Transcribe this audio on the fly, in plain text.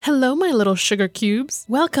Hello, my little sugar cubes.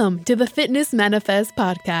 Welcome to the Fitness Manifest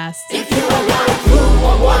podcast. If you have got a clue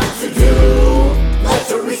on what to do, let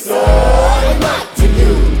Teresa enlighten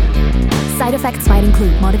you. Side effects might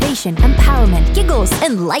include motivation, empowerment, giggles,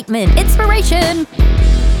 enlightenment, inspiration.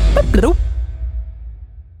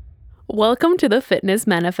 Welcome to the Fitness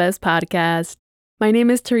Manifest podcast. My name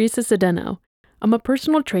is Teresa Sedeno. I'm a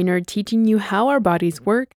personal trainer teaching you how our bodies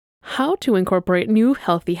work, how to incorporate new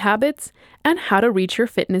healthy habits, and how to reach your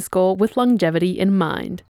fitness goal with longevity in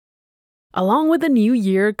mind. Along with the new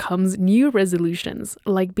year comes new resolutions,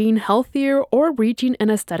 like being healthier or reaching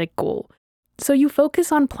an aesthetic goal. So you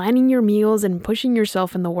focus on planning your meals and pushing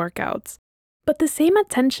yourself in the workouts. But the same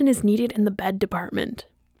attention is needed in the bed department.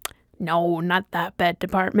 No, not that bed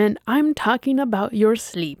department. I'm talking about your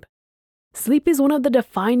sleep. Sleep is one of the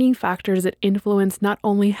defining factors that influence not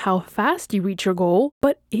only how fast you reach your goal,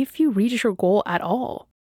 but if you reach your goal at all.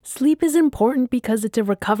 Sleep is important because it's a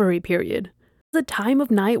recovery period. It's a time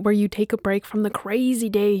of night where you take a break from the crazy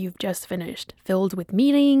day you've just finished, filled with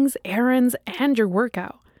meetings, errands, and your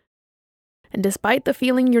workout. And despite the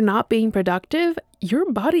feeling you're not being productive, your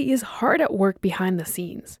body is hard at work behind the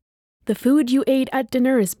scenes. The food you ate at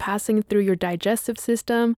dinner is passing through your digestive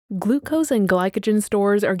system, glucose and glycogen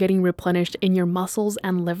stores are getting replenished in your muscles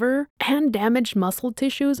and liver, and damaged muscle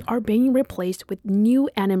tissues are being replaced with new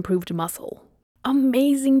and improved muscle.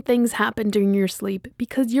 Amazing things happen during your sleep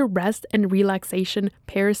because your rest and relaxation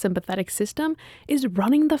parasympathetic system is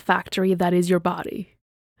running the factory that is your body.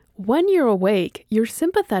 When you're awake, your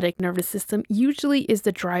sympathetic nervous system usually is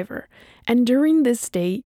the driver, and during this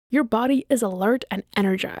state, your body is alert and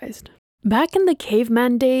energized. Back in the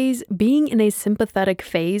caveman days, being in a sympathetic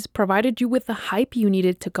phase provided you with the hype you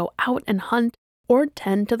needed to go out and hunt or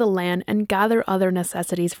tend to the land and gather other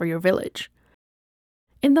necessities for your village.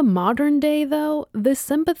 In the modern day, though, the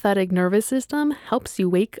sympathetic nervous system helps you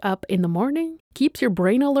wake up in the morning, keeps your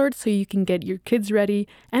brain alert so you can get your kids ready,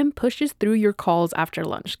 and pushes through your calls after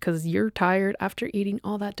lunch because you're tired after eating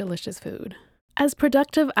all that delicious food. As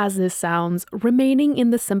productive as this sounds, remaining in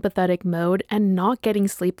the sympathetic mode and not getting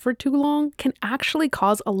sleep for too long can actually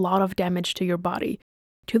cause a lot of damage to your body,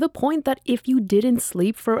 to the point that if you didn't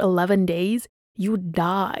sleep for 11 days, you'd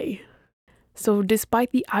die. So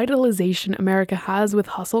despite the idolization America has with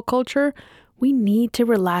hustle culture, we need to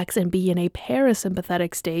relax and be in a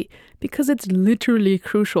parasympathetic state because it's literally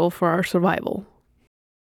crucial for our survival.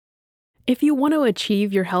 If you want to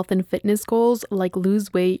achieve your health and fitness goals like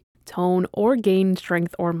lose weight, tone, or gain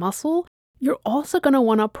strength or muscle, you're also going to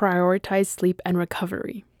want to prioritize sleep and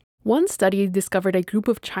recovery. One study discovered a group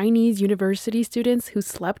of Chinese university students who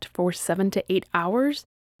slept for 7 to 8 hours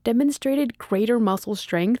demonstrated greater muscle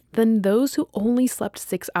strength than those who only slept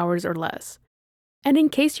 6 hours or less. And in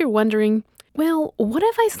case you're wondering, well, what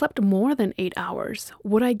if I slept more than 8 hours?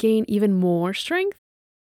 Would I gain even more strength?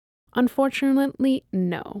 Unfortunately,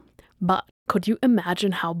 no. But could you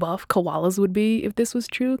imagine how buff koalas would be if this was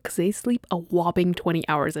true? Because they sleep a whopping 20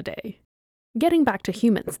 hours a day. Getting back to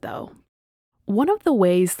humans, though. One of the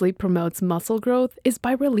ways sleep promotes muscle growth is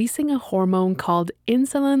by releasing a hormone called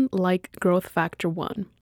insulin-like growth factor 1.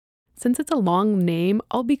 Since it's a long name,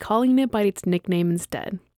 I'll be calling it by its nickname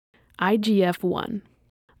instead, IGF-1.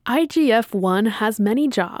 IGF-1 has many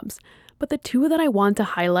jobs, but the two that I want to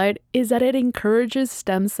highlight is that it encourages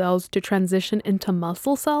stem cells to transition into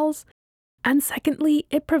muscle cells, and secondly,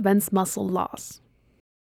 it prevents muscle loss.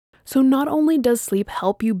 So not only does sleep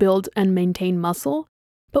help you build and maintain muscle,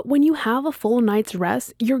 but when you have a full night's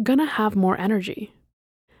rest, you're gonna have more energy.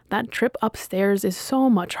 That trip upstairs is so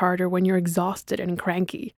much harder when you're exhausted and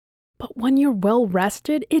cranky, but when you're well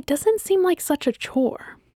rested, it doesn't seem like such a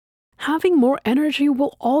chore. Having more energy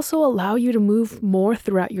will also allow you to move more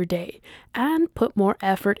throughout your day and put more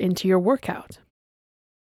effort into your workout.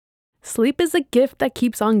 Sleep is a gift that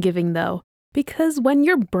keeps on giving though, because when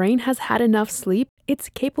your brain has had enough sleep, it's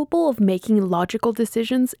capable of making logical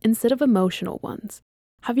decisions instead of emotional ones.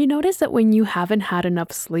 Have you noticed that when you haven't had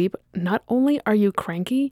enough sleep, not only are you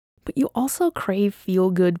cranky, but you also crave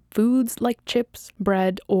feel-good foods like chips,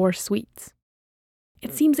 bread, or sweets?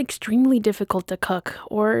 It seems extremely difficult to cook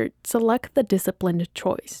or select the disciplined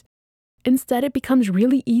choice. Instead, it becomes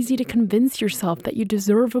really easy to convince yourself that you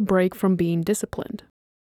deserve a break from being disciplined.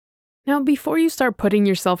 Now, before you start putting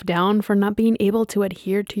yourself down for not being able to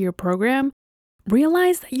adhere to your program,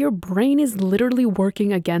 realize that your brain is literally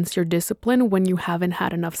working against your discipline when you haven't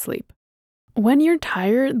had enough sleep. When you're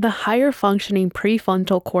tired, the higher functioning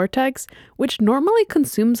prefrontal cortex, which normally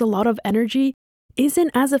consumes a lot of energy, isn't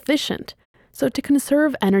as efficient. So to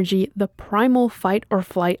conserve energy, the primal fight or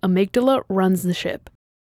flight amygdala runs the ship.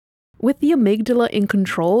 With the amygdala in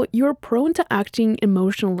control, you're prone to acting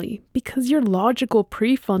emotionally because your logical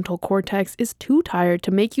prefrontal cortex is too tired to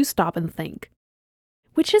make you stop and think.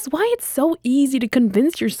 Which is why it's so easy to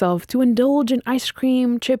convince yourself to indulge in ice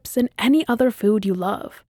cream, chips, and any other food you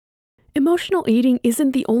love. Emotional eating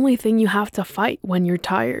isn't the only thing you have to fight when you're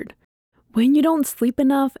tired. When you don't sleep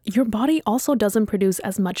enough, your body also doesn't produce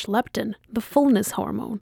as much leptin, the fullness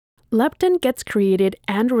hormone. Leptin gets created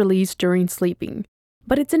and released during sleeping,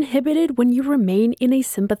 but it's inhibited when you remain in a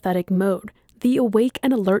sympathetic mode, the awake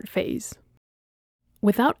and alert phase.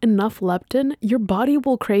 Without enough leptin, your body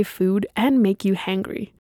will crave food and make you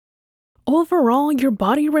hangry. Overall, your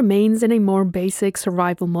body remains in a more basic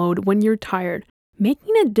survival mode when you're tired,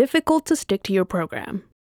 making it difficult to stick to your program.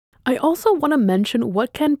 I also want to mention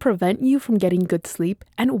what can prevent you from getting good sleep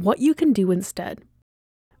and what you can do instead.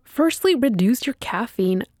 Firstly, reduce your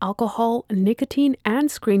caffeine, alcohol, nicotine, and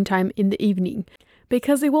screen time in the evening,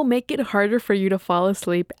 because it will make it harder for you to fall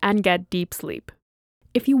asleep and get deep sleep.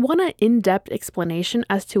 If you want an in-depth explanation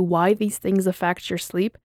as to why these things affect your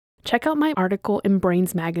sleep, check out my article in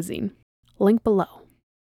Brains Magazine. Link below.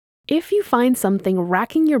 If you find something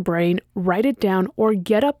racking your brain, write it down or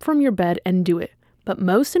get up from your bed and do it. But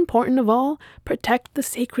most important of all, protect the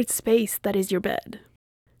sacred space that is your bed.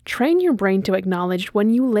 Train your brain to acknowledge when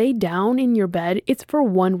you lay down in your bed, it's for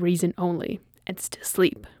one reason only. It's to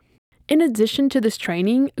sleep. In addition to this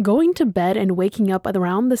training, going to bed and waking up at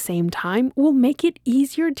around the same time will make it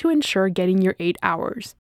easier to ensure getting your 8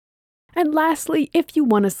 hours. And lastly, if you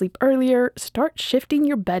want to sleep earlier, start shifting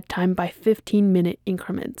your bedtime by 15-minute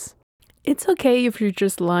increments. It's okay if you're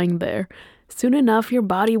just lying there. Soon enough, your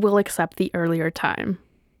body will accept the earlier time.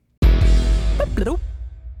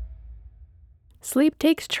 Sleep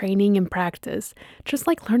takes training and practice, just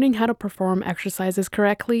like learning how to perform exercises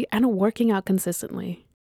correctly and working out consistently.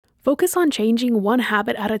 Focus on changing one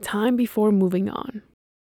habit at a time before moving on.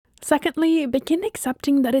 Secondly, begin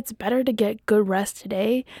accepting that it's better to get good rest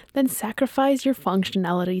today than sacrifice your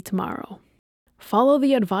functionality tomorrow. Follow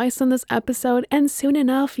the advice on this episode, and soon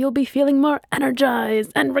enough, you'll be feeling more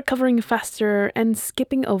energized and recovering faster and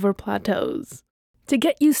skipping over plateaus. To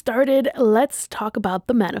get you started, let's talk about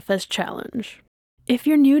the Manifest Challenge. If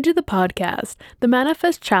you're new to the podcast, the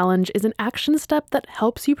Manifest Challenge is an action step that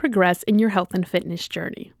helps you progress in your health and fitness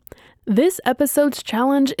journey. This episode's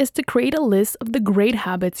challenge is to create a list of the great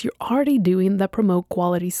habits you're already doing that promote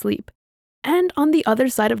quality sleep. And on the other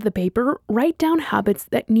side of the paper, write down habits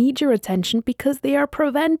that need your attention because they are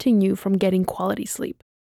preventing you from getting quality sleep.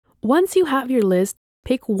 Once you have your list,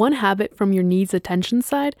 pick one habit from your needs attention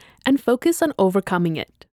side and focus on overcoming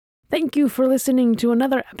it. Thank you for listening to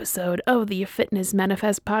another episode of the Fitness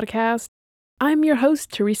Manifest podcast. I'm your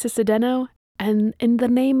host, Teresa Sedeno, and in the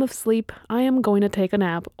name of sleep, I am going to take a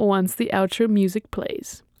nap once the outro music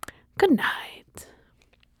plays. Good night.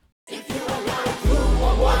 If you are like who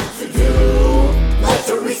or what to do, let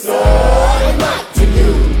Teresa enlighten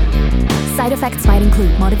you. Side effects might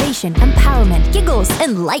include motivation, empowerment, giggles,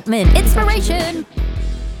 enlightenment, inspiration.